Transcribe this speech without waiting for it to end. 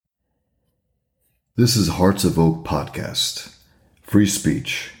This is Hearts of Oak podcast. Free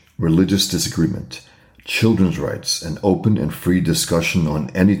speech, religious disagreement, children's rights, and open and free discussion on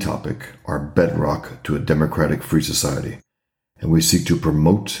any topic are bedrock to a democratic free society, and we seek to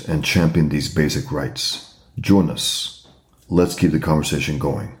promote and champion these basic rights. Join us. Let's keep the conversation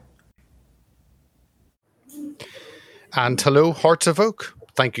going. And hello, Hearts of Oak.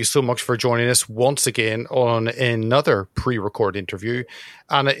 Thank you so much for joining us once again on another pre-record interview.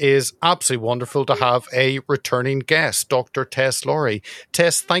 And it is absolutely wonderful to have a returning guest, Dr. Tess Lawrie.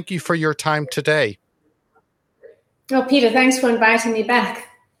 Tess, thank you for your time today. Oh, Peter, thanks for inviting me back.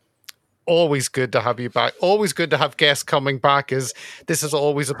 Always good to have you back. Always good to have guests coming back. This is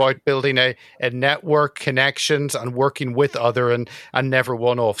always about building a network, connections, and working with other and never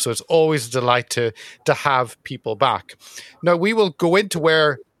one off. So it's always a delight to have people back. Now, we will go into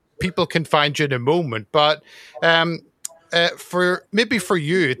where people can find you in a moment, but for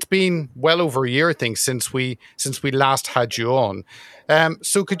you, it's been well over a year, I think, since we last had you on.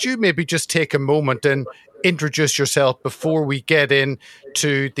 So could you maybe just take a moment and introduce yourself before we get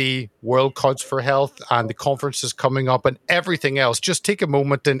into the World Council for Health and the conferences coming up and everything else? Just take a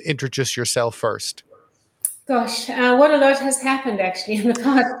moment and introduce yourself first. Gosh, what a lot has happened actually in the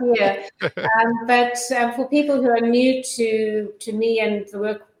past year. But for people who are new to me and the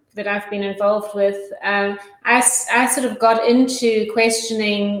work that I've been involved with, I sort of got into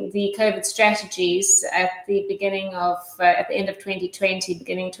questioning the COVID strategies at the beginning of, at the end of 2020,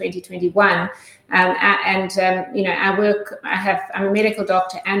 beginning 2021. I'm a medical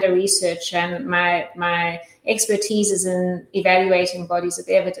doctor and a researcher, and my expertise is in evaluating bodies of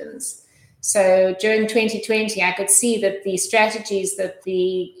evidence. So during 2020, I could see that the strategies that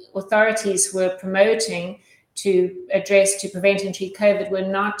the authorities were promoting to prevent and treat COVID were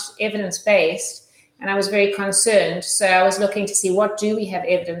not evidence-based, and I was very concerned. So I was looking to see what do we have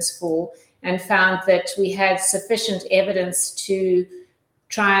evidence for, and found that we had sufficient evidence to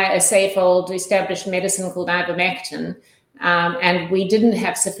try a safe old established medicine called ivermectin, and we didn't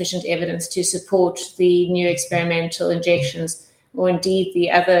have sufficient evidence to support the new experimental injections or indeed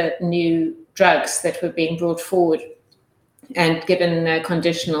the other new drugs that were being brought forward and given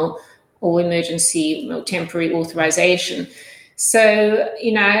conditional or emergency or temporary authorization. So,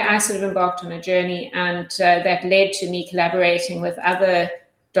 I sort of embarked on a journey, and that led to me collaborating with other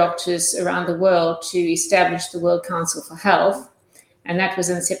doctors around the world to establish the World Council for Health. And that was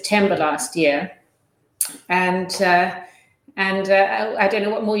in September last year. And I don't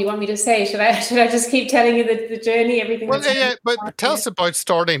know what more you want me to say. Should I just keep telling you the journey, everything? Well, but tell us about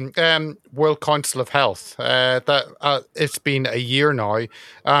starting World Council of Health. It's been a year now,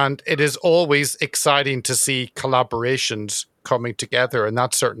 and it is always exciting to see collaborations coming together, and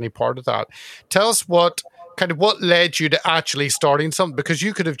that's certainly part of that. Tell us what led you to actually starting something, because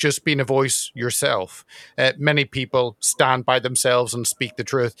you could have just been a voice yourself. Many people stand by themselves and speak the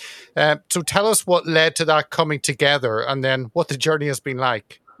truth. So tell us what led to that coming together, and then what the journey has been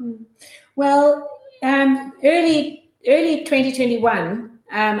like. Well, early 2021,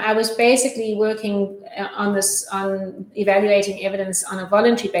 I was basically working on evaluating evidence on a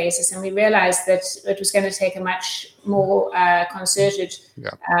voluntary basis, and we realized that it was going to take a much more concerted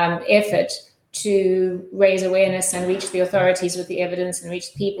effort to raise awareness and reach the authorities with the evidence and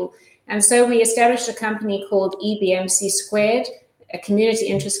reach people. And so we established a company called EBMC Squared, a community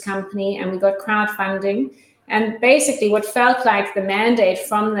interest company, and we got crowdfunding. And basically what felt like the mandate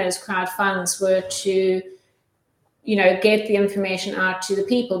from those crowd funds were to, get the information out to the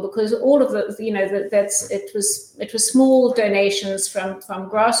people, because all of the, it was small donations from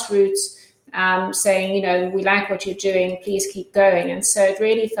grassroots saying, we like what you're doing, please keep going. And so it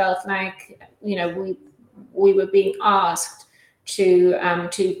really felt like, we were being asked to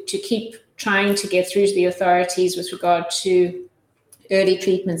keep trying to get through to the authorities with regard to early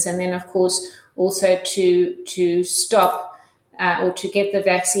treatments, and then of course also to stop or to get the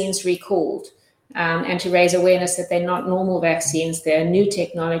vaccines recalled, and to raise awareness that they're not normal vaccines. They're new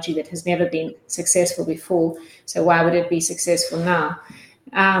technology that has never been successful before. So why would it be successful now?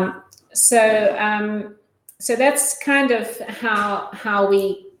 So that's kind of how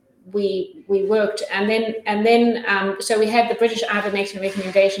we worked, and then so we had the British Ivermectin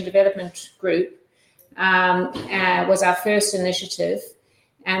Recommendation Development Group was our first initiative,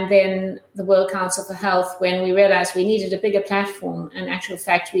 and then the World Council for Health, when we realized we needed a bigger platform. In actual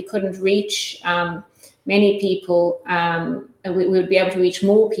fact, we couldn't reach many people. We would be able to reach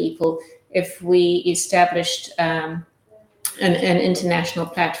more people if we established an international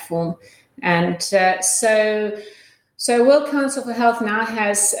platform, and So World Council for Health now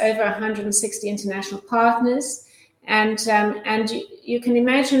has over 160 international partners, And you can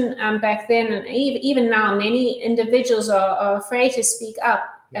imagine back then, and even now, many individuals are afraid to speak up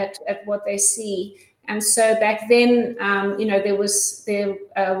at what they see. And so back then, there was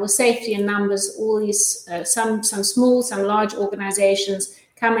safety in numbers. All these some small, some large organizations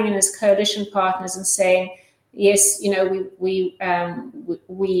coming in as coalition partners and saying, yes, we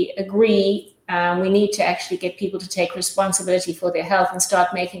agree. We need to actually get people to take responsibility for their health and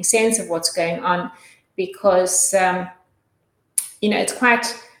start making sense of what's going on, because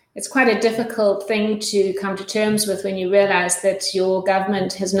it's quite a difficult thing to come to terms with when you realize that your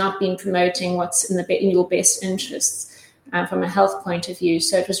government has not been promoting what's in your best interests from a health point of view.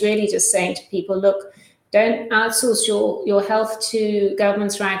 So it was really just saying to people, look, don't outsource your health to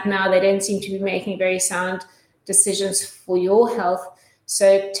governments right now. They don't seem to be making very sound decisions for your health.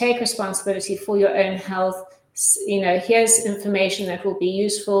 So take responsibility for your own health. Here's information that will be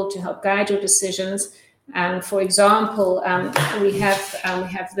useful to help guide your decisions. For example, we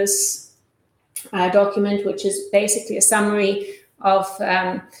have this document, which is basically a summary of,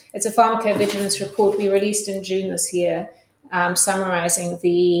 it's a pharmacovigilance report we released in June this year, summarizing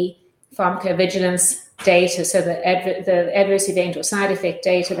the pharmacovigilance data, so the adverse event or side effect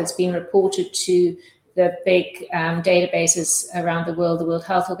data that's been reported to the big databases around the World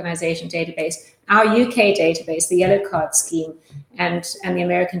Health Organization database, our UK database, the Yellow Card scheme, and the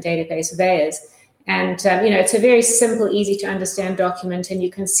American database, VAERS. And, it's a very simple, easy to understand document, and you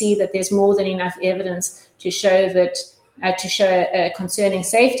can see that there's more than enough evidence to show a concerning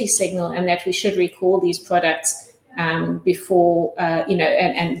safety signal, and that we should recall these products before,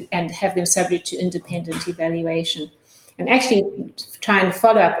 and have them subject to independent evaluation. And actually try and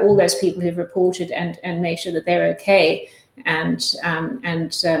follow up all those people who've reported and make sure that they're okay, and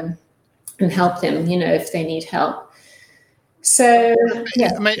help them, if they need help. So,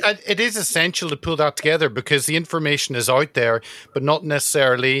 yeah. I mean, it is essential to pull that together, because the information is out there, but not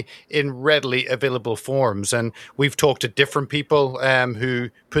necessarily in readily available forms. And we've talked to different people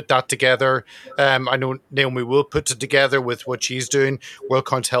who put that together. I know Naomi Wolf puts it together with what she's doing. World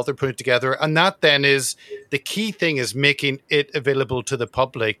Council Health are putting it together. And that then is the key thing, is making it available to the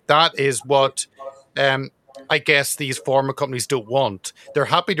public. That is what I guess these pharma companies don't want. They're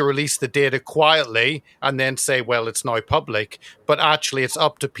happy to release the data quietly and then say, well, it's now public. But actually, it's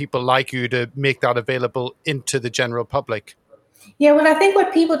up to people like you to make that available into the general public. Yeah, well, I think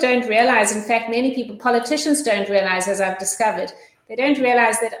what people don't realize, in fact, many people, politicians don't realize, as I've discovered, they don't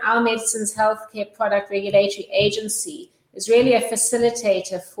realize that our Medicines Healthcare Product Regulatory Agency is really a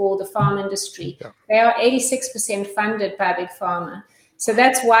facilitator for the pharma industry. Yeah. They are 86% funded by Big Pharma. So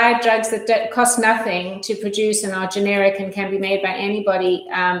that's why drugs that cost nothing to produce and are generic and can be made by anybody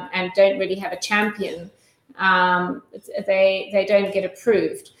and don't really have a champion, they don't get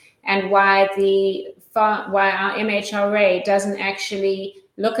approved. And why our MHRA doesn't actually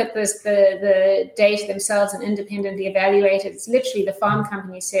look at the data themselves and independently evaluate it. It's literally the farm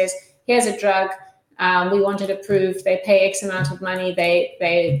company says, here's a drug, we want it approved. They pay X amount of money,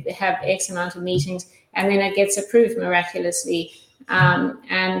 they have X amount of meetings, and then it gets approved miraculously.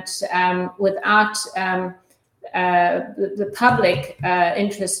 Without the public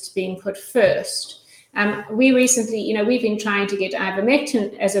interest being put first. We recently, we've been trying to get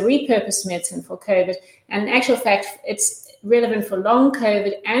ivermectin as a repurposed medicine for COVID. And in actual fact, it's relevant for long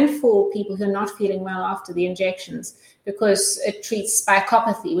COVID and for people who are not feeling well after the injections, because it treats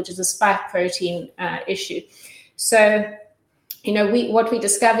spikopathy, which is a spike protein issue. So, what we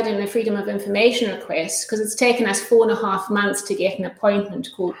discovered in the Freedom of Information request, because it's taken us 4.5 months to get an appointment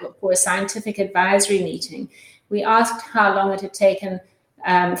for a scientific advisory meeting. We asked how long it had taken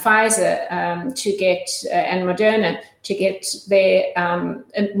Pfizer to get and Moderna to get their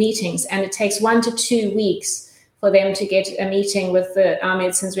meetings, and it takes 1 to 2 weeks for them to get a meeting with our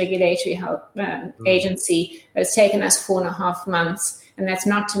Medicines Regulatory Health Agency. It's taken us 4.5 months, and that's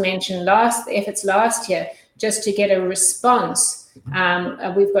not to mention efforts last year just to get a response.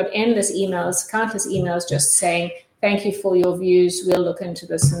 We've got countless emails just saying, thank you for your views, we'll look into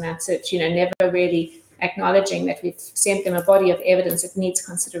this, and that's it. Never really acknowledging that we've sent them a body of evidence that needs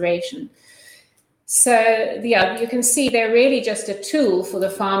consideration. So, yeah, you can see they're really just a tool for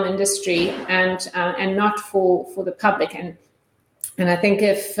the farm industry and not for the public. And I think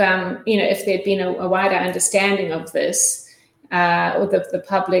if there'd been a wider understanding of this, or the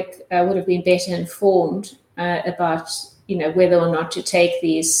public would have been better informed about whether or not to take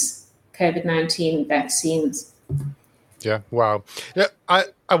these COVID-19 vaccines. Yeah, wow. Yeah,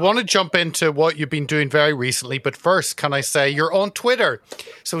 I want to jump into what you've been doing very recently, but first, can I say you're on Twitter?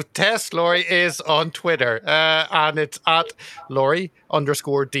 So Tess Laurie is on Twitter, and it's at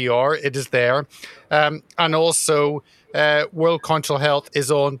Laurie_DR. It is there. And also, World Council Health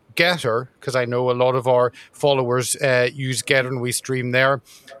is on Getter, because I know a lot of our followers use Getter and we stream there.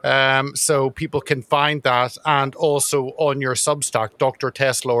 So people can find that, and also on your Substack,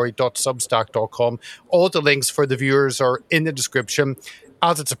 drtesslaurie.substack.com. All the links for the viewers are in the description.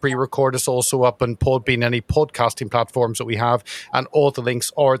 As it's a pre-record, it's also up on Podbean, any podcasting platforms that we have, and all the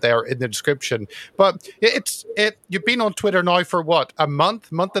links are there in the description. But you've been on Twitter now for what, a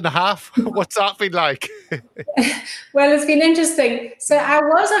month and a half? What's that been like? Well, it's been interesting. So I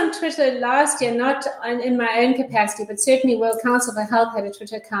was on Twitter last year, not in my own capacity, but certainly World Council for Health had a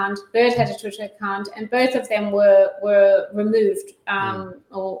Twitter account, BIRD had a Twitter account, and both of them were removed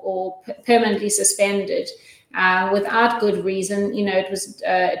or permanently suspended. Without good reason. We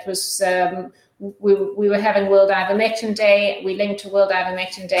were having World Ivermectin Day. We linked to World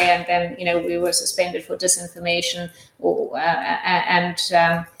Ivermectin Day, and then we were suspended for disinformation.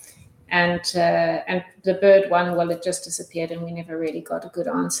 And the BIRD one, well, it just disappeared, and we never really got a good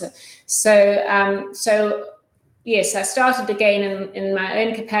answer. So yes, I started again in my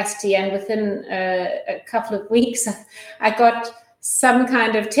own capacity, and within a couple of weeks, I got some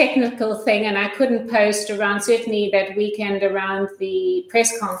kind of technical thing, and I couldn't post around certainly that weekend around the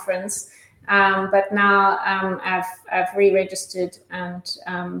press conference. But now I've re-registered and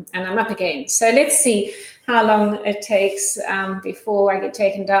I'm up again. So let's see how long it takes before I get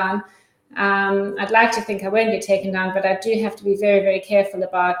taken down. I'd like to think I won't get taken down, but I do have to be very, very careful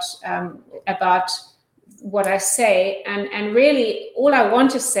about what I say. And really, all I want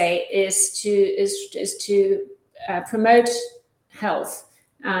to say is to promote health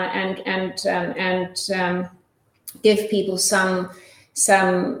and give people some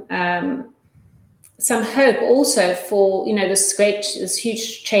hope also for this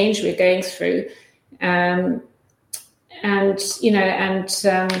huge change we're going through, and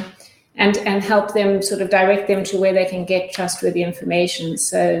help them, sort of direct them to where they can get trustworthy information.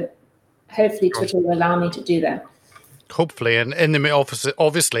 So hopefully Twitter will allow me to do that. Hopefully, and in the office,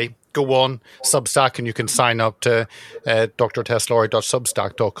 obviously, go on Substack and you can sign up to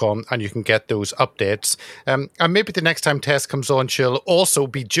drtesslaurie.substack.com and you can get those updates. And maybe the next time Tess comes on, she'll also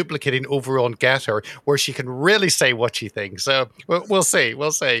be duplicating over on Getter, where she can really say what she thinks. So we'll see.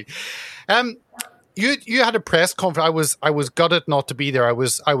 We'll see. You had a press conference. I was gutted not to be there. I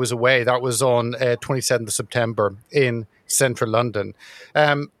was away. That was on 27th of September in central London,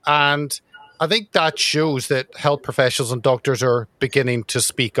 and I think that shows that health professionals and doctors are beginning to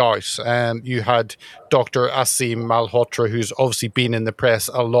speak out. You had Dr. Aseem Malhotra, who's obviously been in the press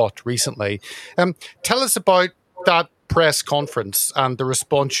a lot recently. Tell us about that press conference and the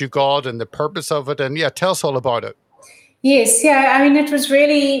response you got and the purpose of it. And tell us all about it. Yes, I mean, it was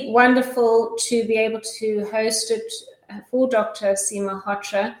really wonderful to be able to host it for Dr. Aseem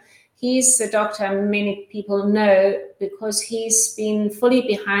Malhotra. He's a doctor many people know because he's been fully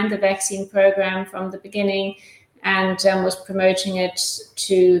behind the vaccine program from the beginning and was promoting it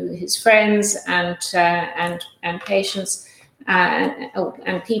to his friends and patients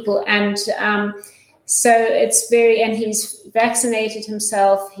and people. And so it's and he's vaccinated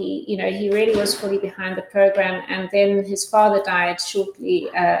himself. He really was fully behind the program. And then his father died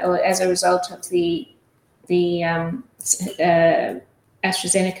shortly or as a result of the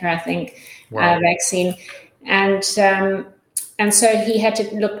AstraZeneca, I think, vaccine, and so he had to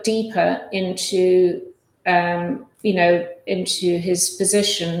look deeper into his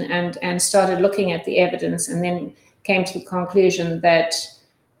position and started looking at the evidence, and then came to the conclusion that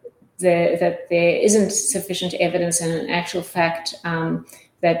there isn't sufficient evidence, and in actual fact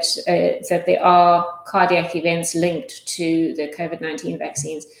that there are cardiac events linked to the COVID-19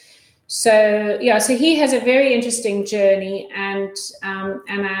 vaccines. So he has a very interesting journey, and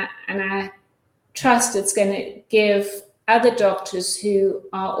I trust it's going to give other doctors who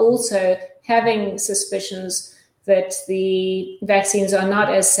are also having suspicions that the vaccines are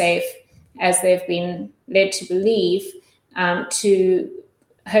not as safe as they've been led to believe, to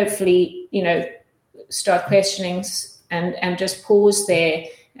hopefully start questioning and just pause their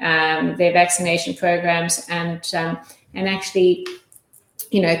vaccination programs and actually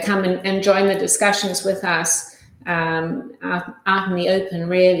come and join the discussions with us out in the open,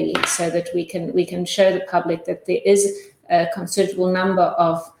 really, so that we can show the public that there is a considerable number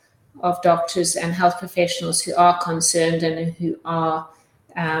of doctors and health professionals who are concerned and who are,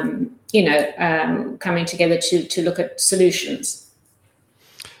 coming together to look at solutions.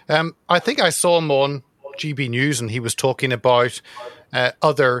 I think I saw him on GB News, and he was talking about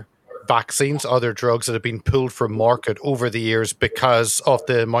other vaccines, other drugs that have been pulled from market over the years because of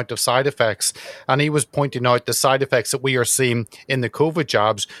the amount of side effects. And he was pointing out the side effects that we are seeing in the COVID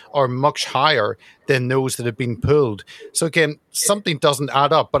jabs are much higher than those that have been pulled. So again, something doesn't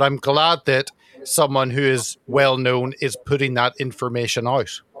add up, but I'm glad that someone who is well known is putting that information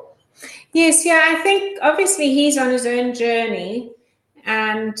out. Yes, I think obviously he's on his own journey,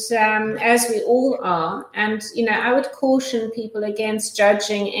 and as we all are. And, I would caution people against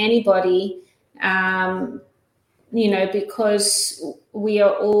judging anybody, because we're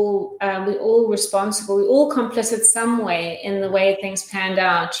all responsible. We're all complicit some way in the way things panned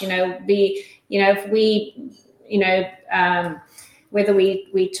out. Whether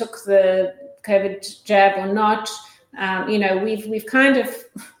we took the COVID jab or not, we've kind of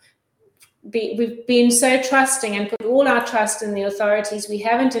we've been so trusting and put all our trust in the authorities. We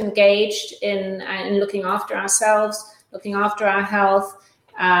haven't engaged in looking after ourselves, looking after our health.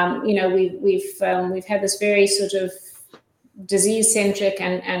 We've had this very sort of disease-centric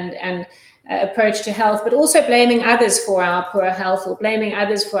and approach to health, but also blaming others for our poor health or blaming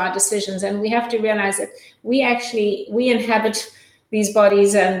others for our decisions. And we have to realize that we inhabit these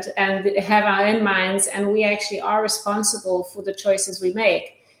bodies and have our own minds, and we actually are responsible for the choices we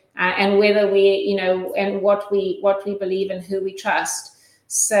make. And whether and what we believe and who we trust.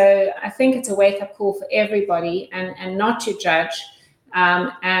 So I think it's a wake-up call for everybody, and not to judge,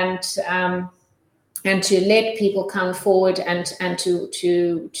 and to let people come forward and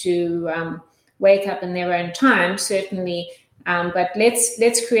to wake up in their own time, certainly. But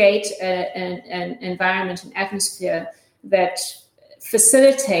let's create an environment, an atmosphere that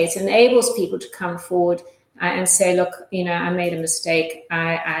facilitates, enables people to come forward and say, look, I made a mistake.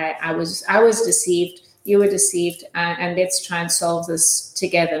 I was deceived. You were deceived, and let's try and solve this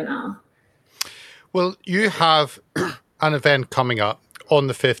together now. Well, you have an event coming up on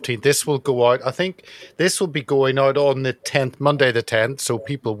the 15th. This will go out. I think this will be going out on the 10th, Monday the 10th, so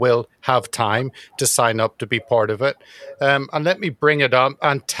people will have time to sign up to be part of it. And let me bring it up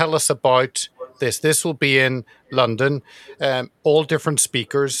and tell us about this. This will be in London, all different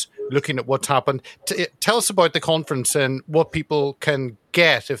speakers looking at what's happened. Tell us about the conference and what people can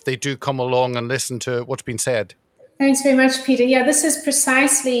get if they do come along and listen to what's been said. Thanks very much, Peter. Yeah, this is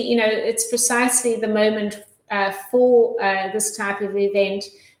precisely, it's precisely the moment for this type of event,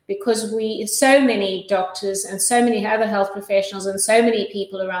 because so many doctors and so many other health professionals and so many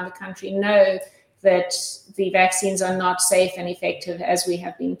people around the country know that the vaccines are not safe and effective as we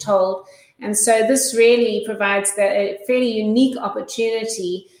have been told. And so this really provides a fairly unique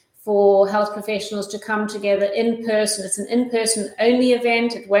opportunity for health professionals to come together in person. It's an in-person only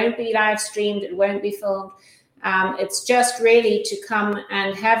event. It won't be live streamed. It won't be filmed. It's just really to come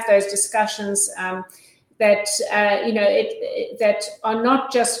and have those discussions that are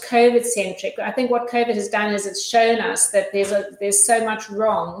not just COVID-centric. I think what COVID has done is it's shown us that there's so much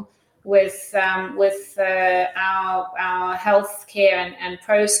wrong with our healthcare and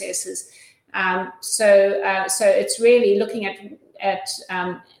processes. So it's really looking at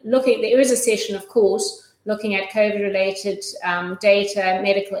there is a session, of course, looking at COVID-related data,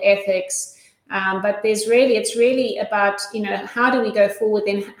 medical ethics, but it's really about how do we go forward?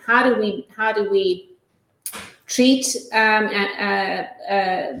 Then how do we treat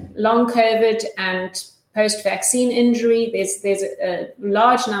long COVID and post-vaccine injury? There's a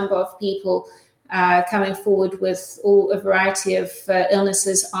large number of people coming forward with a variety of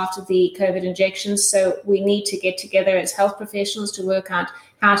illnesses after the COVID injections. So we need to get together as health professionals to work out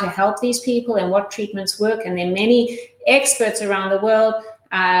how to help these people and what treatments work. And there are many experts around the world,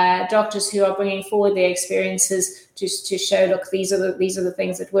 doctors who are bringing forward their experiences to show, look, these are the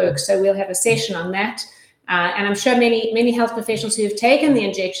things that work. So we'll have a session on that. And I'm sure many health professionals who have taken the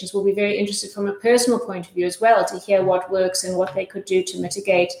injections will be very interested from a personal point of view as well, to hear what works and what they could do to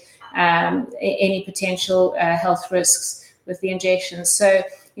mitigate any potential health risks with the injections. So,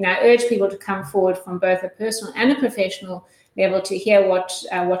 I urge people to come forward from both a personal and a professional level to hear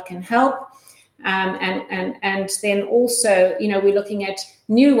what can help. And then also, we're looking at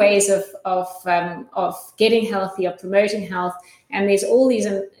new ways of getting healthy, of promoting health. And there's all these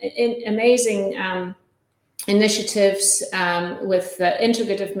amazing initiatives with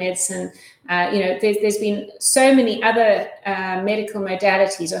integrative medicine. There's been so many other medical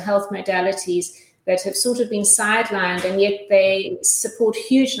modalities or health modalities that have sort of been sidelined, and yet they support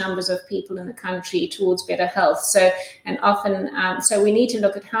huge numbers of people in the country towards better health. So we need to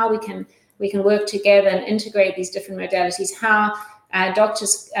look at how we can work together and integrate these different modalities, how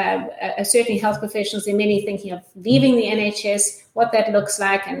doctors, certainly health professionals, there are many thinking of leaving the NHS, what that looks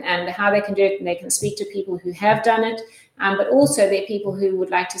like and how they can do it, and they can speak to people who have done it. But also there are people who would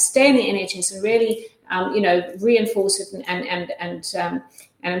like to stay in the NHS and really, reinforce it and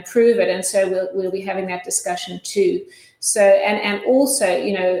improve it. And so we'll be having that discussion too. So, and also,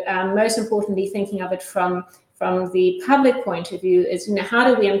 most importantly, thinking of it from the public point of view is, how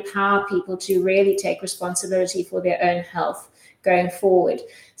do we empower people to really take responsibility for their own health going forward?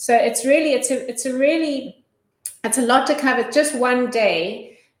 So it's a lot to cover, just one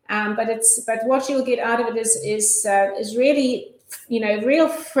day, but what you'll get out of it is really, real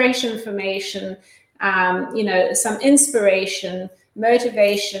fresh information, some inspiration,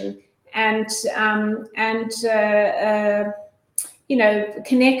 motivation, and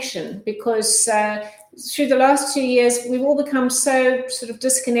connection, because through the last 2 years, we've all become so sort of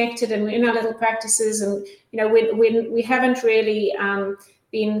disconnected, and we're in our little practices, and we haven't really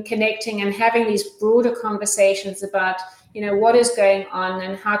been connecting and having these broader conversations about what is going on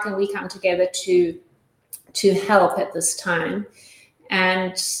and how can we come together to help at this time.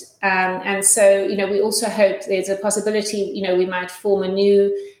 And so we also hope there's a possibility we might form a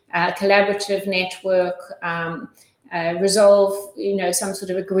new collaborative network, resolve some sort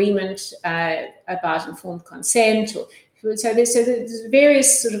of agreement about informed consent, so there's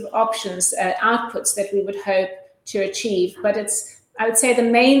various sort of options, outputs that we would hope to achieve. But I would say the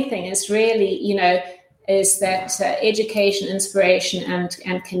main thing is really is that education, inspiration,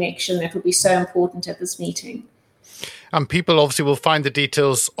 and connection that will be so important at this meeting. And people obviously will find the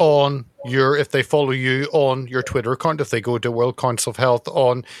details on if they follow you on your Twitter account, if they go to World Council of Health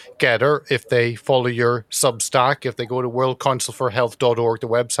on Getter, if they follow your Substack, if they go to worldcouncilforhealth.org, the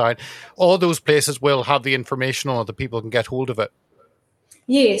website, all those places will have the information on it that people can get hold of it.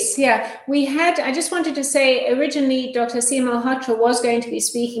 Yes, yeah. I just wanted to say, originally Dr. Aseem Malhotra was going to be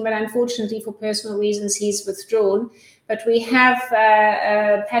speaking, but unfortunately for personal reasons, he's withdrawn. But we have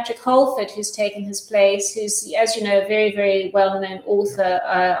Patrick Holford, who's taken his place, who's, as you know, a very, very well-known author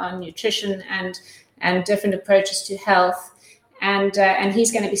on nutrition and different approaches to health. And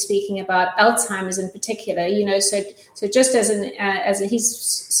he's going to be speaking about Alzheimer's in particular. So just as he's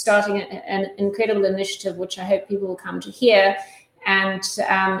starting an incredible initiative, which I hope people will come to hear. And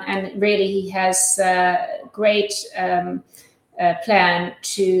really, he has a great plan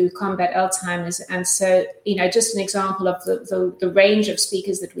to combat Alzheimer's. And so, just an example of the range of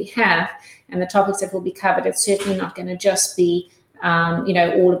speakers that we have and the topics that will be covered. It's certainly not going to just be,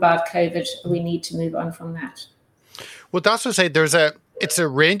 all about COVID. We need to move on from that. Well, that's to say it's a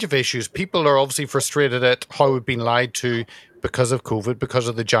range of issues. People are obviously frustrated at how we've been lied to because of COVID, because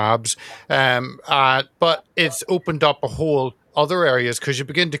of the jabs. But it's opened up a whole other areas, because you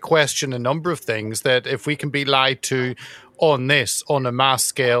begin to question a number of things that if we can be lied to on a mass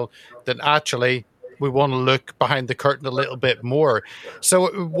scale, then actually we want to look behind the curtain a little bit more. So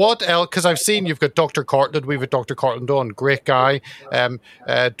what else? Because I've seen you've got Dr. Cortland. We've got Dr. Cortland on, great guy.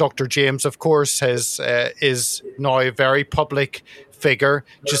 Dr. James, of course, is now a very public figure,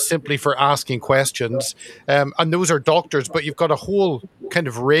 just simply for asking questions. And those are doctors, but you've got a whole kind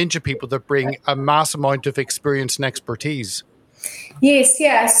of range of people that bring a mass amount of experience and expertise. Yes,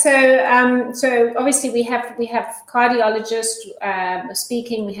 yeah. So obviously we have cardiologists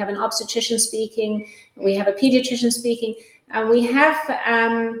speaking, we have an obstetrician speaking, we have a pediatrician speaking, and we have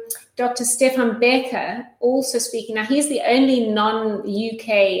Dr. Stefan Becker also speaking. Now he's the only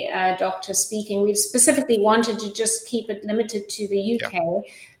non-UK doctor speaking. We specifically wanted to just keep it limited to the UK.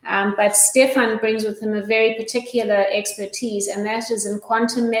 Yeah. But Stefan brings with him a very particular expertise, and that is in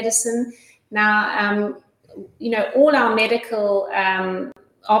quantum medicine. Now, all our medical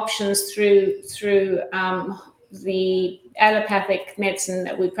options through the allopathic medicine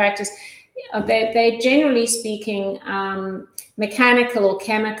that we practice, they're generally speaking mechanical or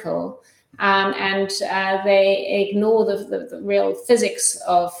chemical, and they ignore the real physics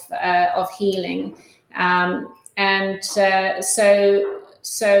of healing.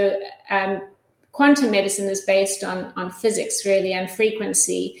 So quantum medicine is based on physics, really, and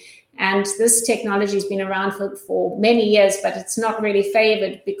frequency. And this technology has been around for many years, but it's not really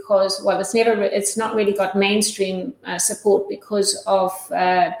favored because, it's not really got mainstream support because of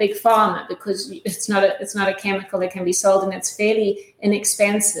big pharma, because it's not a chemical that can be sold, and it's fairly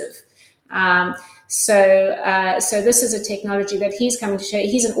inexpensive. So this is a technology that he's coming to show.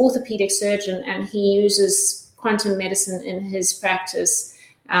 He's an orthopedic surgeon, and he uses quantum medicine in his practice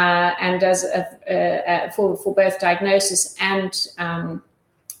and does for both diagnosis and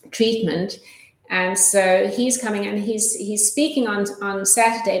treatment. And so he's coming, and he's speaking on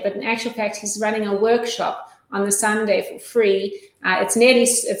Saturday, but in actual fact he's running a workshop on the Sunday for free. It's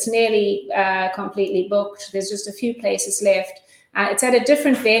nearly completely booked. There's just a few places left. It's at a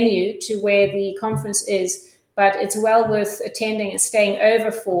different venue to where the conference is, but it's well worth attending and staying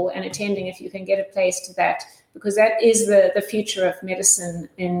over for and attending if you can get a place to that, because that is the future of medicine,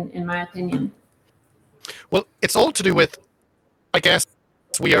 in my opinion. Well, it's all to do with, I guess,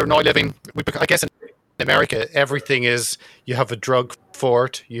 we are now living, I guess in America, everything is, you have a drug for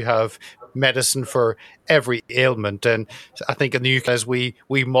it, you have medicine for every ailment. And I think in the UK, as we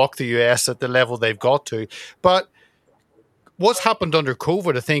mock the US at the level they've got to. But what's happened under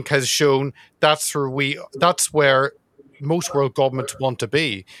COVID, I think, has shown that's where most world governments want to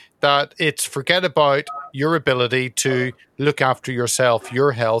be. That it's forget about your ability to look after yourself,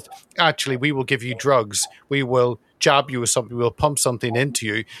 your health. Actually, we will give you drugs. We will jab you with something. We'll pump something into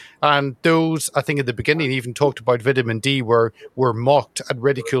you. And those, I think, at the beginning, even talked about vitamin D, were mocked and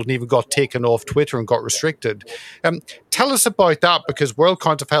ridiculed and even got taken off Twitter and got restricted. Tell us about that, because World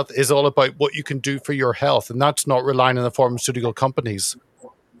Council of Health is all about what you can do for your health, and that's not relying on the pharmaceutical companies.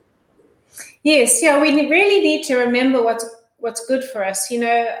 Yes, yeah, we really need to remember what's good for us,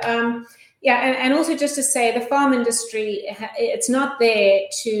 and also just to say, the farm industry, it's not there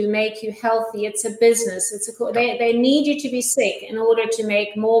to make you healthy. It's a business. They need you to be sick in order to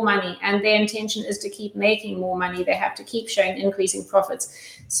make more money, and their intention is to keep making more money. They have to keep showing increasing profits.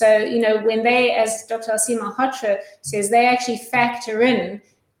 So, when they, as Dr. Alcima Hotra says, they actually factor in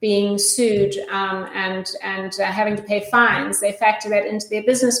being sued and having to pay fines, they factor that into their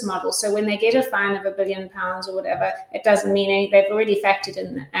business model. So when they get a fine of £1 billion or whatever, it doesn't mean anything. They've already factored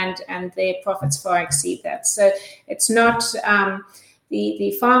in, and their profits far exceed that. So it's not,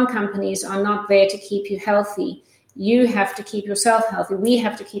 the farm companies are not there to keep you healthy. You have to keep yourself healthy. We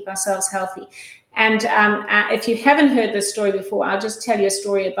have to keep ourselves healthy. And if you haven't heard this story before, I'll just tell you a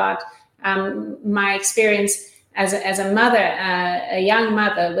story about my experience as a mother, a young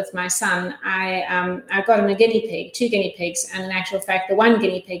mother with my son. I got him a guinea pig, 2 guinea pigs, and in actual fact, the one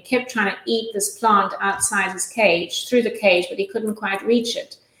guinea pig kept trying to eat this plant outside his cage, through the cage, but he couldn't quite reach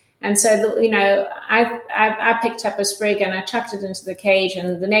it. And so, I picked up a sprig and I chucked it into the cage,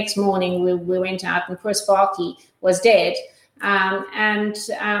 and the next morning we went out, and poor Sparky was dead.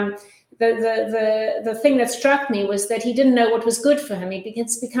 The thing that struck me was that he didn't know what was good for him.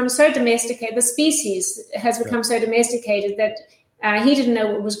 It's become so domesticated. The species has become so domesticated that he didn't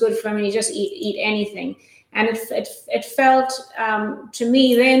know what was good for him, and he just eat anything. And it felt to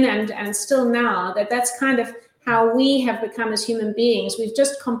me then and still now that's kind of how we have become as human beings. We've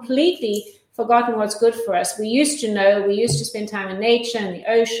just completely forgotten what's good for us. We used to know. We used to spend time in nature, in the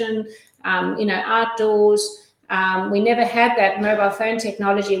ocean, outdoors. We never had that mobile phone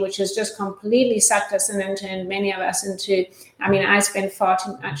technology, which has just completely sucked us in and turned many of us into, I spend far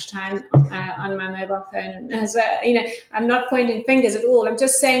too much time on my mobile phone. As I'm not pointing fingers at all. I'm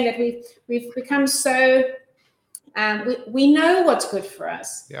just saying that we've become so, we know what's good for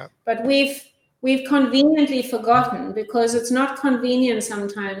us, but we've conveniently forgotten, because it's not convenient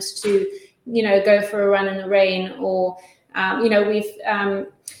sometimes to, go for a run in the rain, or,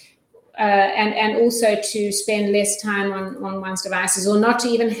 and also to spend less time on one's devices, or not to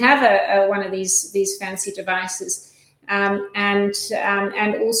even have one of these fancy devices. And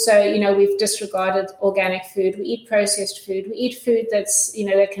also, we've disregarded organic food. We eat processed food. We eat food that's,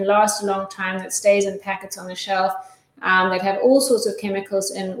 that can last a long time, that stays in packets on the shelf, that have all sorts of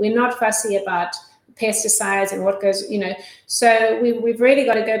chemicals in. We're not fussy about pesticides and what goes, So we've really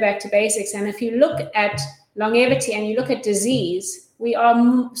got to go back to basics. And if you look at longevity and you look at disease, we are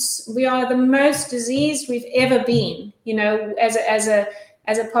the most diseased we've ever been. As a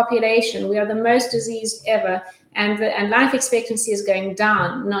population, we are the most diseased ever, and life expectancy is going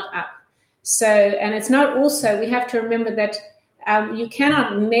down, not up. So, and it's not also, we have to remember that you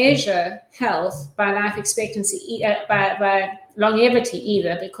cannot measure health by life expectancy, by longevity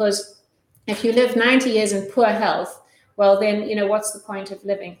either, because if you live 90 years in poor health, well then, what's the point of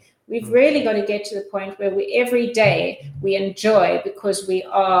living? We've really got to get to the point where every day we enjoy, because we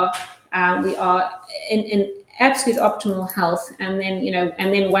are in absolute optimal health, and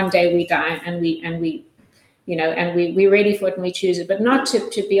then one day we die, and we're ready for it and we choose it, but not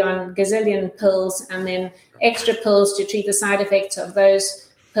to be on gazillion pills and then extra pills to treat the side effects of those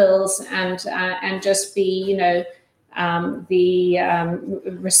pills, and just be the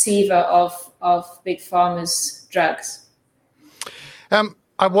receiver of big pharma's drugs.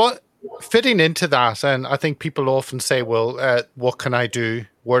 Fitting into that, and I think people often say, well, what can I do?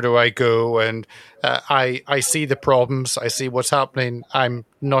 Where do I go? And I see the problems. I see what's happening. I'm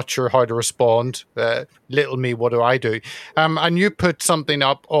not sure how to respond. Little me, what do I do? And you put something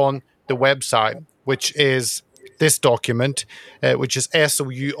up on the website which is this document, which is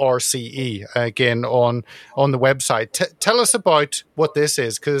SOURCE, again on the website. Tell us about what this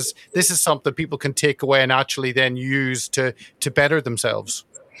is, because this is something people can take away and actually then use to better themselves.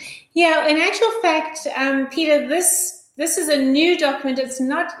 Yeah, in actual fact, Peter, this is a new document. It's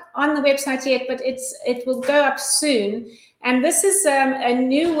not on the website yet, but it will go up soon. And this is a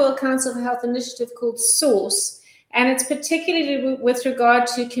new World Council for Health initiative called SOURCE. And it's particularly with regard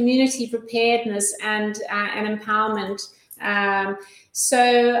to community preparedness and empowerment.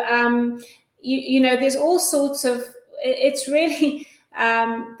 There's all sorts of, it's really,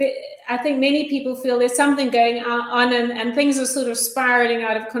 I think many people feel there's something going on and things are sort of spiraling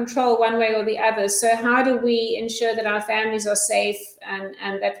out of control one way or the other. So how do we ensure that our families are safe and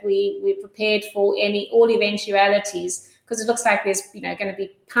that we're prepared for all eventualities? Because it looks like there's going to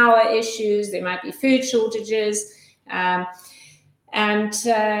be power issues, there might be food shortages. So this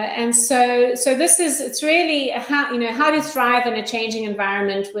is, it's really how to thrive in a changing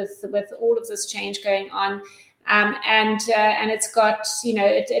environment with all of this change going on, and it's got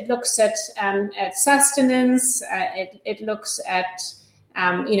it looks at sustenance, it looks at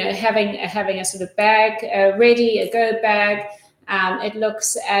having a sort of bag ready, a go bag, it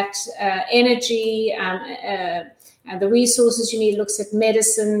looks at energy, the resources you need, looks at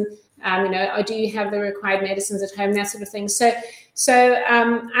medicine. Do you have the required medicines at home, that sort of thing. So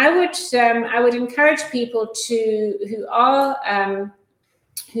I would encourage people who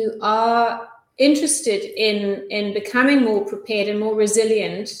are interested in becoming more prepared and more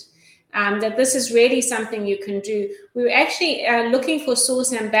resilient, that this is really something you can do. We were actually looking for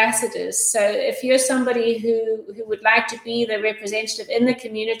SOURCE ambassadors. So if you're somebody who would like to be the representative in the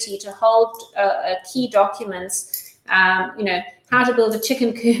community to hold key documents, how to build a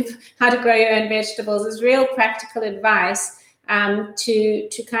chicken coop, how to grow your own vegetables, is real practical advice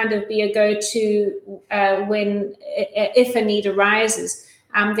to kind of be a go-to if a need arises.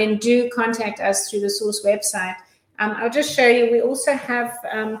 Then do contact us through the SOURCE website. I'll just show you. We also have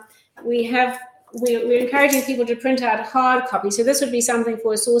we're encouraging people to print out hard copies. So this would be something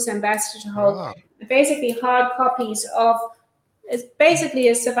for a SOURCE ambassador to hold. Wow. Basically, hard copies of. It's basically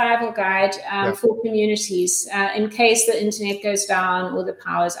a survival guide for communities in case the internet goes down or the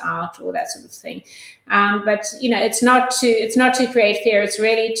power's out or that sort of thing. But it's not to create fear. It's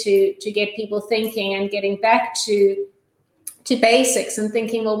really to get people thinking and getting back to basics and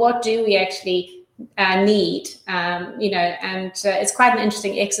thinking, well, what do we actually need? And it's quite an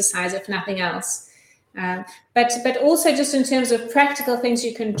interesting exercise, if nothing else. But also just in terms of practical things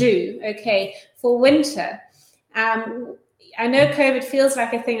you can do. Okay, for winter. I know COVID feels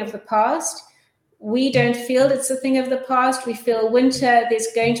like a thing of the past. We don't feel it's a thing of the past. We feel winter, there's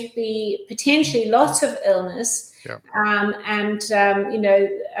going to be potentially lots of illness. Yeah.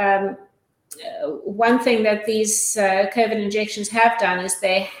 One thing that these COVID injections have done is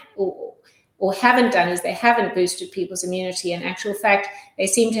they haven't boosted people's immunity. In actual fact, they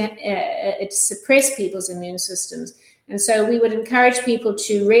seem to suppress people's immune systems. And so we would encourage people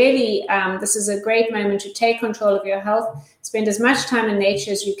to really, this is a great moment to take control of your health, spend as much time in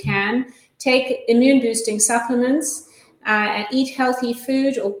nature as you can, take immune boosting supplements, and eat healthy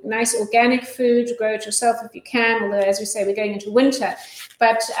food or nice organic food, grow it yourself if you can, although as we say, we're going into winter.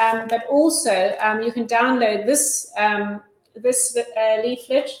 But also you can download this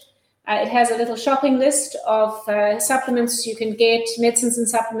leaflet. It has a little shopping list of supplements you can get, medicines and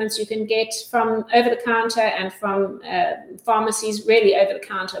supplements you can get from over the counter and from pharmacies, really over the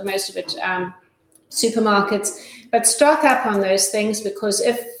counter, most of it supermarkets. But stock up on those things, because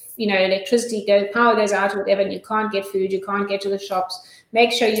if power goes out or whatever, and you can't get food, you can't get to the shops,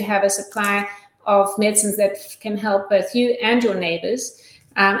 make sure you have a supply of medicines that can help both you and your neighbors.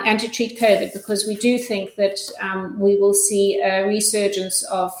 And to treat COVID, because we do think that we will see a resurgence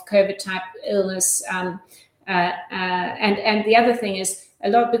of COVID-type illness. And the other thing is a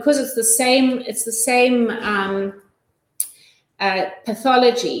lot, because it's the same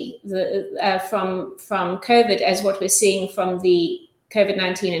pathology from COVID as what we're seeing from the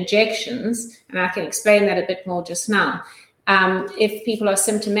COVID-19 injections, and I can explain that a bit more just now. If people are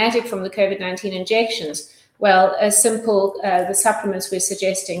symptomatic from the COVID-19 injections, well, the supplements we're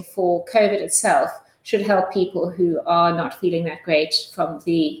suggesting for COVID itself should help people who are not feeling that great from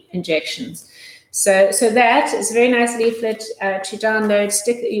the injections. So that is a very nice leaflet to download.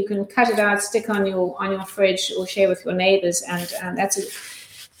 You can cut it out, stick on your fridge, or share with your neighbors, and that's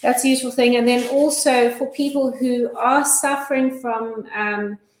a useful thing. And then also for people who are suffering from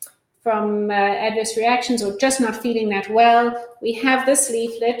adverse reactions or just not feeling that well, we have this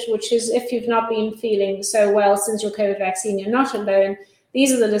leaflet, which is if you've not been feeling so well since your COVID vaccine, you're not alone.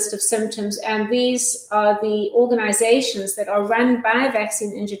 these are the list of symptoms, and these are the organizations that are run by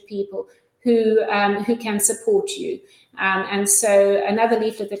vaccine-injured people who can support you. And so another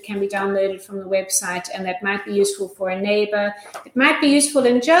leaflet that can be downloaded from the website, and that might be useful for a neighbor. It might be useful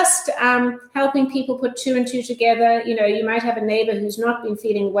in just helping people put two and two together. You might have a neighbor who's not been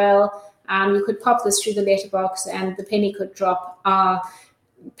feeling well. You could pop this through the letterbox and the penny could drop.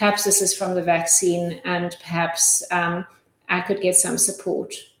 Perhaps this is from the vaccine, and perhaps I could get some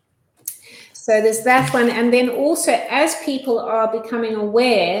support. So there's that one. And then also, as people are becoming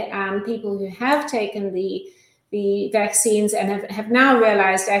aware, people who have taken the vaccines and have now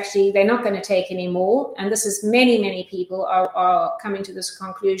realized actually they're not going to take any more. And this is many people are coming to this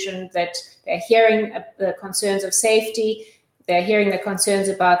conclusion that they're hearing the concerns of safety. They're hearing the concerns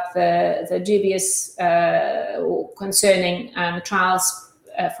about the dubious or concerning trials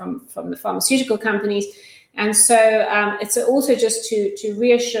from the pharmaceutical companies. And so it's also just to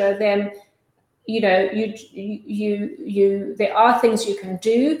reassure them, there are things you can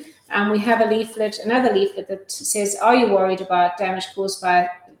do. We have another leaflet that says, are you worried about damage caused by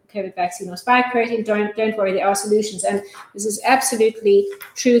COVID vaccine or spike protein? Don't worry, there are solutions. And this is absolutely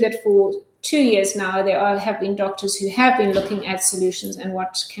true that for 2 years now, there have been doctors who have been looking at solutions and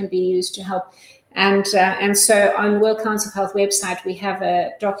what can be used to help. And so on World Council of Health website, we have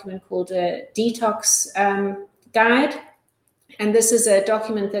a document called a detox guide. And this is a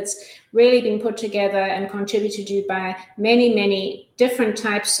document that's really been put together and contributed to by many different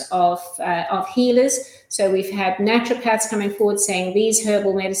types of healers. So we've had naturopaths coming forward saying these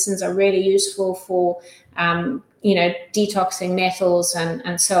herbal medicines are really useful for, detoxing metals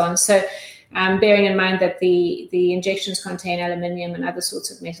and so on. So bearing in mind that the injections contain aluminium and other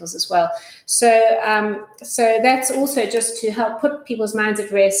sorts of metals as well. So that's also just to help put people's minds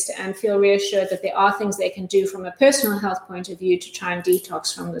at rest and feel reassured that there are things they can do from a personal health point of view to try and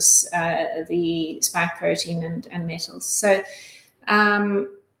detox from this the spike protein and metals. So and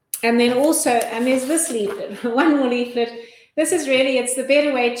then also, and there's this leaflet, one more leaflet. This is really, it's the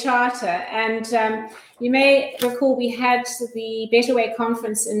Better Way Charter. And you may recall we had the Better Way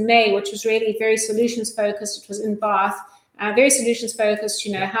conference in May, which was really very solutions focused. It was in Bath, very solutions focused.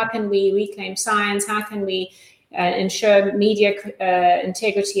 How can we reclaim science? How can we ensure media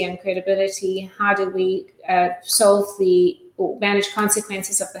integrity and credibility? How do we solve or manage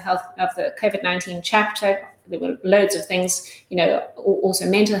consequences of the health of the COVID-19 chapter? There were loads of things. Also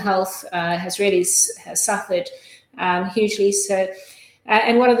mental health has suffered hugely. So,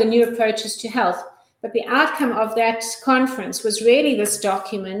 and what are the new approaches to health? But the outcome of that conference was really this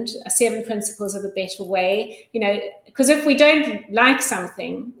document, 7 Principles of a Better Way. Because if we don't like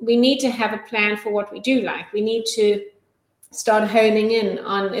something, we need to have a plan for what we do like. We need to start honing in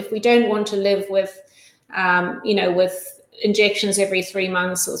on, if we don't want to live with, with injections every 3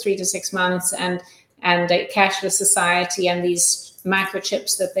 months or 3 to 6 months, and a cashless society and these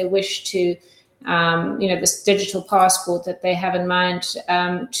microchips that they wish to. This digital passport that they have in mind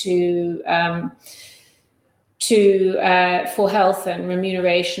for health and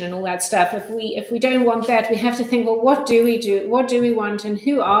remuneration and all that stuff. If we don't want that, we have to think, well, what do we do? What do we want, and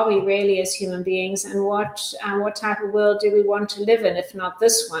who are we really as human beings, and what type of world do we want to live in, if not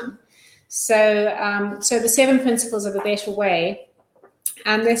this one? So the 7 Principles of a Better Way,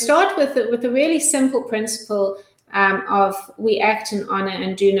 and they start with a really simple principle of we act in honor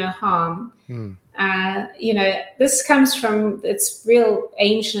and do no harm. This comes from, it's real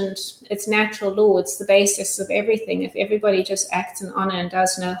ancient, it's natural law, it's the basis of everything. If everybody just acts in honor and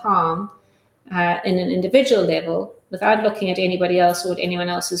does no harm in an individual level, without looking at anybody else or what anyone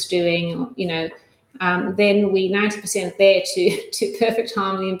else is doing, then we 90% there to perfect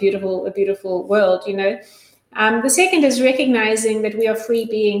harmony and a beautiful world. The second is recognizing that we are free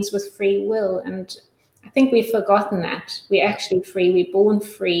beings with free will, and I think we've forgotten that. We're actually free. We're born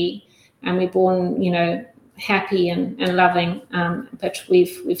free, and we're born, happy and loving. But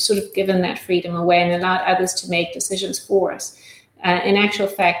we've sort of given that freedom away and allowed others to make decisions for us. In actual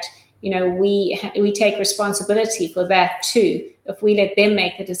fact, we take responsibility for that too. If we let them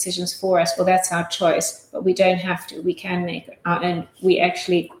make the decisions for us, well, that's our choice. But we don't have to. We can make our own. We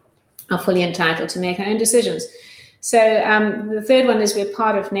actually are fully entitled to make our own decisions. So the third one is we're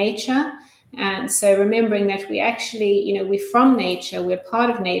part of nature. And so remembering that we actually, we're from nature, we're part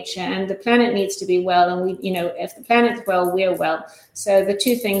of nature, and the planet needs to be well. And if the planet's well, we're well. So the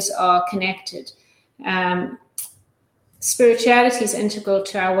two things are connected. Spirituality is integral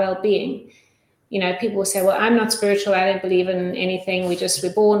to our well-being. People will say, well, I'm not spiritual. I don't believe in anything.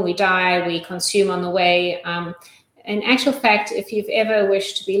 We're born, we die, we consume on the way. In actual fact, if you've ever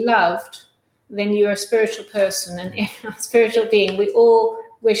wished to be loved, then you're a spiritual person and a spiritual being. We all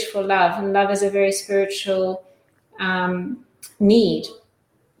wish for love, and love is a very spiritual need.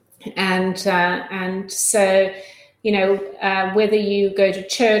 And so, whether you go to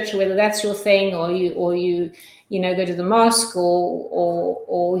church, or whether that's your thing, or you go to the mosque,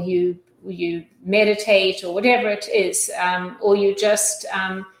 or you meditate, or whatever it is, or you just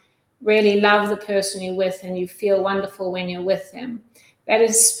really love the person you're with and you feel wonderful when you're with them. That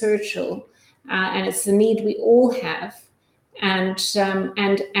is spiritual, and it's the need we all have. And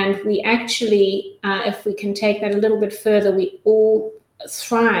we actually, if we can take that a little bit further, we all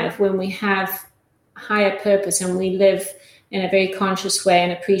thrive when we have higher purpose and we live in a very conscious way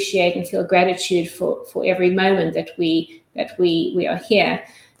and appreciate and feel gratitude for every moment that we are here.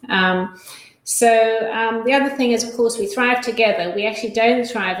 So the other thing is, of course, we thrive together. We actually don't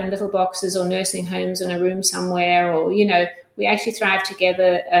thrive in little boxes or nursing homes in a room somewhere, or we actually thrive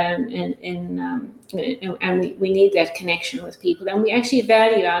together, and we need that connection with people, and we actually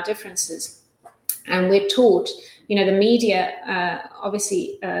value our differences. And we're taught, the media,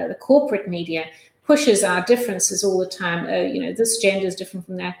 obviously, the corporate media pushes our differences all the time. This gender is different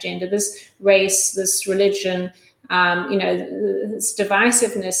from that gender. This race, this religion. This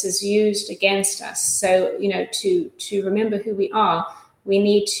divisiveness is used against us. So, to remember who we are, we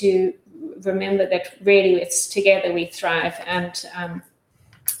need to remember that really it's together we thrive, and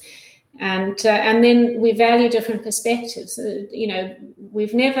then we value different perspectives.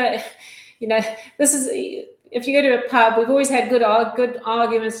 We've never, this is, if you go to a pub, we've always had good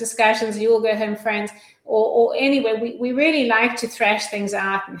arguments, discussions. You all go home friends. Or anyway, we really like to thrash things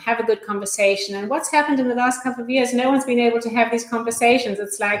out and have a good conversation. And what's happened in the last couple of years, no one's been able to have these conversations.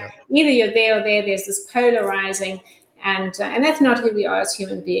 It's like either you're there or there. There's this polarizing, and that's not who we are as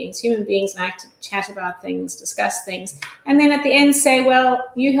human beings. Human beings like to chat about things, discuss things, and then at the end say, well,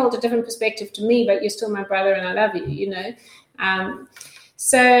 you held a different perspective to me, but you're still my brother and I love you,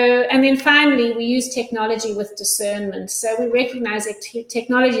 So, and then finally, we use technology with discernment. So we recognize that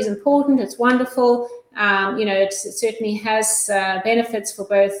technology is important. It's wonderful. It certainly has benefits for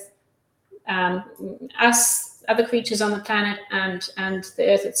both us, other creatures on the planet, and the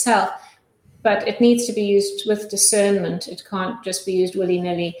earth itself. But it needs to be used with discernment. It can't just be used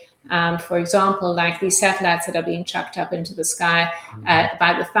willy-nilly. For example, like these satellites that are being chucked up into the sky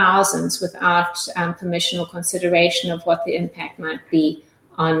by the thousands without permission or consideration of what the impact might be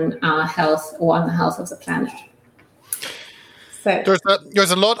on our health or on the health of the planet. So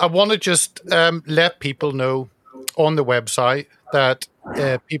there's a lot. I want to just let people know on the website that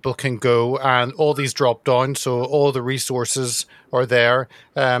people can go, and all these drop down, so all the resources are there.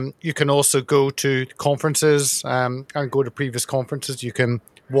 You can also go to conferences and go to previous conferences. You can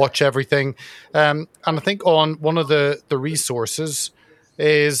watch everything. And I think on one of the resources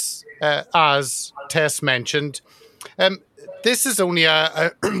is, as Tess mentioned, this is only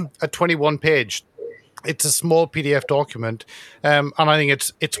a 21 page. It's a small PDF document, and I think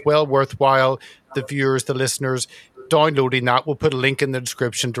it's well worthwhile the viewers, the listeners, downloading that. We'll put a link in the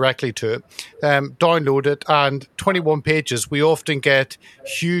description directly to it. Download it, and 21 pages. We often get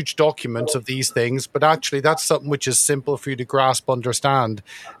huge documents of these things, but actually that's something which is simple for you to grasp, understand.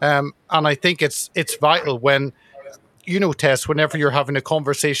 And I think it's vital when, Tess, whenever you're having a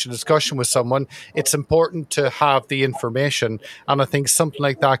conversation, discussion with someone, it's important to have the information. And I think something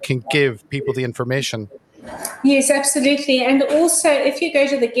like that can give people the information. Yes, absolutely. And also, if you go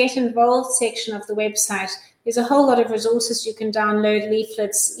to the Get Involved section of the website, there's a whole lot of resources you can download,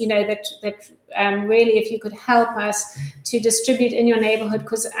 leaflets, that really, if you could help us to distribute in your neighborhood,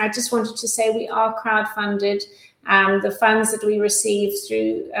 because I just wanted to say we are crowdfunded. The funds that we receive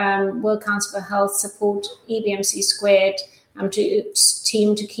through World Council for Health support EBMC Squared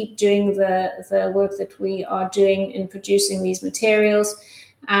team to keep doing the work that we are doing in producing these materials.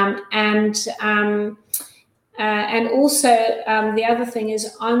 And also the other thing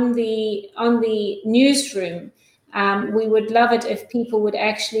is on the newsroom. We would love it if people would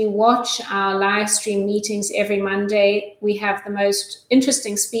actually watch our live stream meetings every Monday. We have the most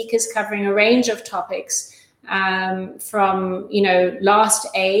interesting speakers covering a range of topics. From last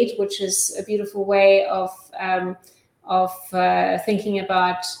aid, which is a beautiful way of thinking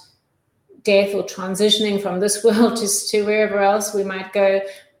about death or transitioning from this world to wherever else we might go.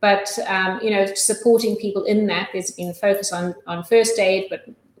 But supporting people in that. There's been a focus on first aid, but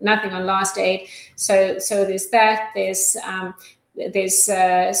nothing on last aid. So there's that. There's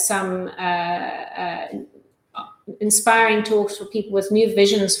some inspiring talks for people with new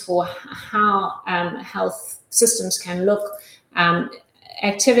visions for how health systems can look,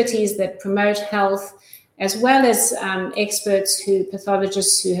 activities that promote health, as well as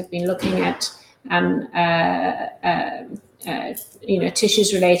pathologists who have been looking at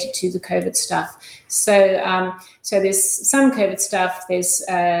tissues related to the COVID stuff. So there's some COVID stuff. There's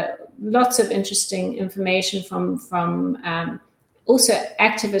lots of interesting information from also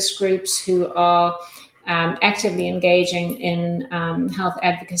activist groups who are actively engaging in health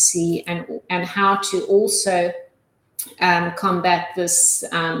advocacy and how to also combat this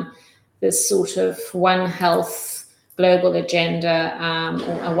sort of one health global agenda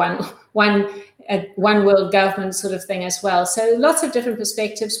or a one world government sort of thing as well. So lots of different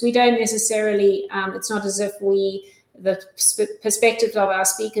perspectives. We don't necessarily, it's not as if the perspectives of our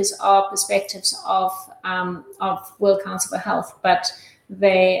speakers are perspectives of World Council for Health, but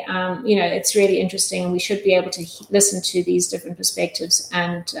they, it's really interesting, and we should be able to listen to these different perspectives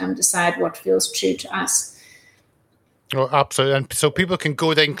and decide what feels true to us. Oh, absolutely. And so people can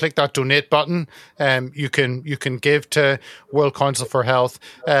go there and click that donate button. You can give to World Council for Health,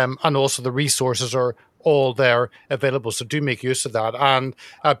 and also the resources are all there available. So do make use of that. And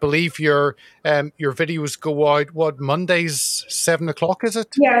I believe your videos go out, Mondays, 7:00, is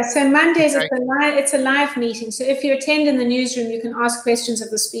it? Yeah, so Mondays it's a live meeting. So if you attend in the newsroom, you can ask questions of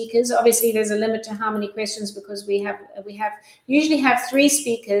the speakers. Obviously, there's a limit to how many questions because we usually have 3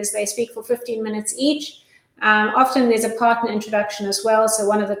 speakers. They speak for 15 minutes each. Often there's a partner introduction as well. So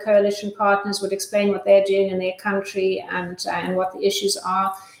one of the coalition partners would explain what they're doing in their country and what the issues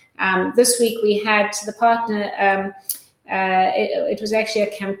are. This week we had the partner, it was actually a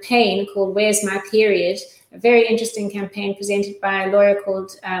campaign called Where's My Period? A very interesting campaign presented by a lawyer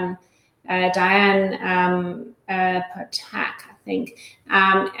called Diane Patak, I think.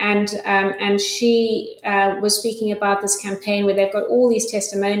 And she was speaking about this campaign where they've got all these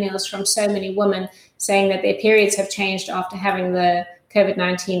testimonials from so many women saying that their periods have changed after having the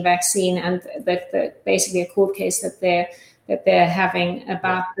COVID-19 vaccine, and that basically a court case that they're having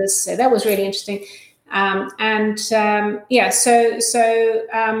about this. So that was really interesting. A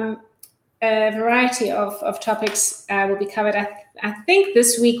variety of topics will be covered. I think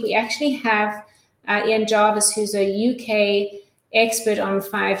this week we actually have Ian Jarvis, who's a UK expert on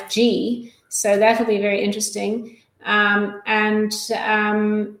 5G. So that will be very interesting.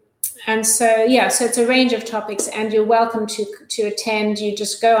 So it's a range of topics, and you're welcome to attend. You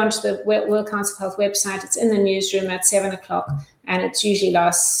just go onto the World Council for Health website. It's in the newsroom at 7:00, and it usually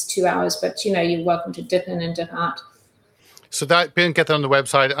lasts 2 hours, but you're welcome to dip in and dip out. So that you can get that on the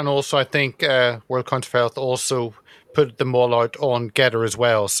website, and also I think World Council for Health also put them all out on Getter as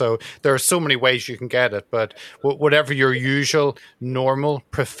well. So there are so many ways you can get it, but whatever your usual, normal,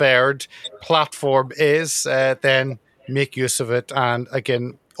 preferred platform is, then make use of it. And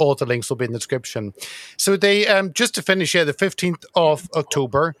again, all the links will be in the description. So they just to finish here, the 15th of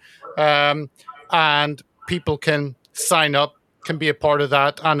October, and people can sign up, can be a part of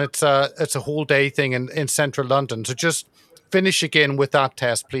that, and it's a whole day thing in central London. So just finish again with that,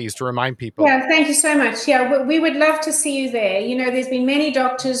 Tess, please, to remind people. Yeah, thank you so much. Yeah, we would love to see you there. There's been many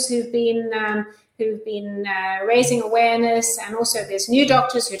doctors who've been raising awareness, and also there's new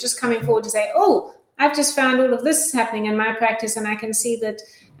doctors who are just coming forward to say, "Oh, I've just found all of this happening in my practice, and I can see that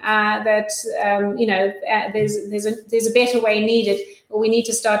there's a better way needed, or we need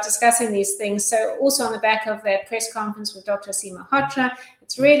to start discussing these things." So also on the back of that press conference with Dr. Seema Hotra,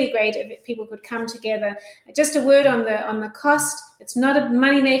 it's really great if people could come together. Just a word on the cost. It's not a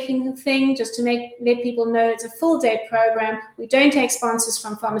money-making thing, just to let people know it's a full-day program. We don't take sponsors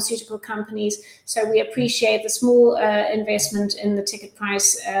from pharmaceutical companies, so we appreciate the small investment in the ticket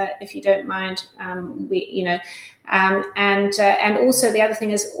price, if you don't mind. And also the other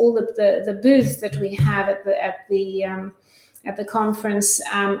thing is all the booths that we have at the conference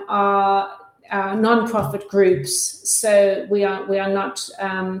are non-profit groups. So we are not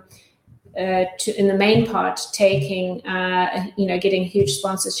in the main part taking getting huge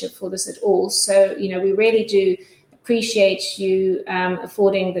sponsorship for this at all. So we really do appreciate you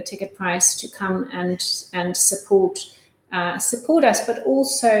affording the ticket price to come and support us, but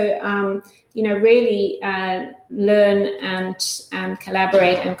also really learn and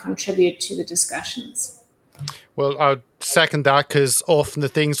collaborate and contribute to the discussions. Well, I'd second that, because often the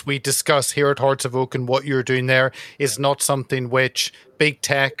things we discuss here at Hearts of Oak and what you're doing there is not something which big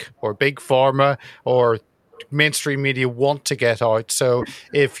tech or big pharma or mainstream media want to get out. So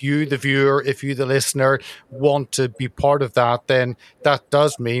if you, the viewer, if you, the listener, want to be part of that, then that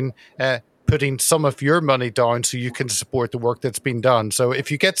does mean putting some of your money down so you can support the work that's been done. So if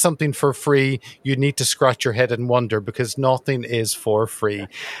you get something for free, you need to scratch your head and wonder, because nothing is for free.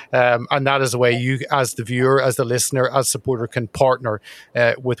 And that is a way you, as the viewer, as the listener, as supporter, can partner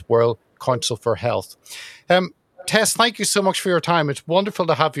with World Council for Health. Tess, thank you so much for your time. It's wonderful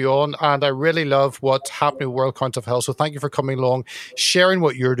to have you on, and I really love what's happening with World Council of Health. So thank you for coming along, sharing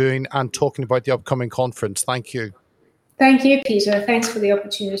what you're doing, and talking about the upcoming conference. Thank you. Thank you, Peter. Thanks for the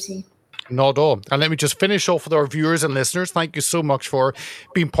opportunity. Not at all. And let me just finish off with our viewers and listeners. Thank you so much for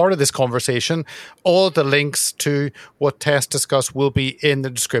being part of this conversation. All the links to what Tess discussed will be in the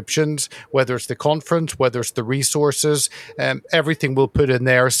descriptions, whether it's the conference, whether it's the resources, everything we'll put in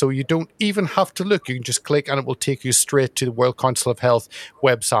there. So you don't even have to look. You can just click and it will take you straight to the World Council of Health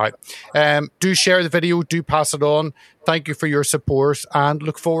website. Do share the video, do pass it on. Thank you for your support and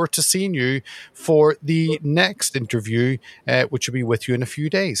look forward to seeing you for the next interview, which will be with you in a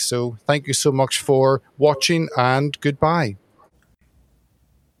few days. So thank you so much for watching and goodbye.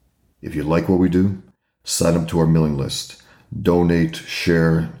 If you like what we do, sign up to our mailing list, donate,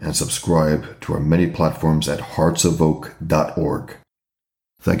 share, and subscribe to our many platforms at heartsofoak.org.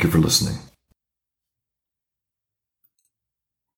 Thank you for listening.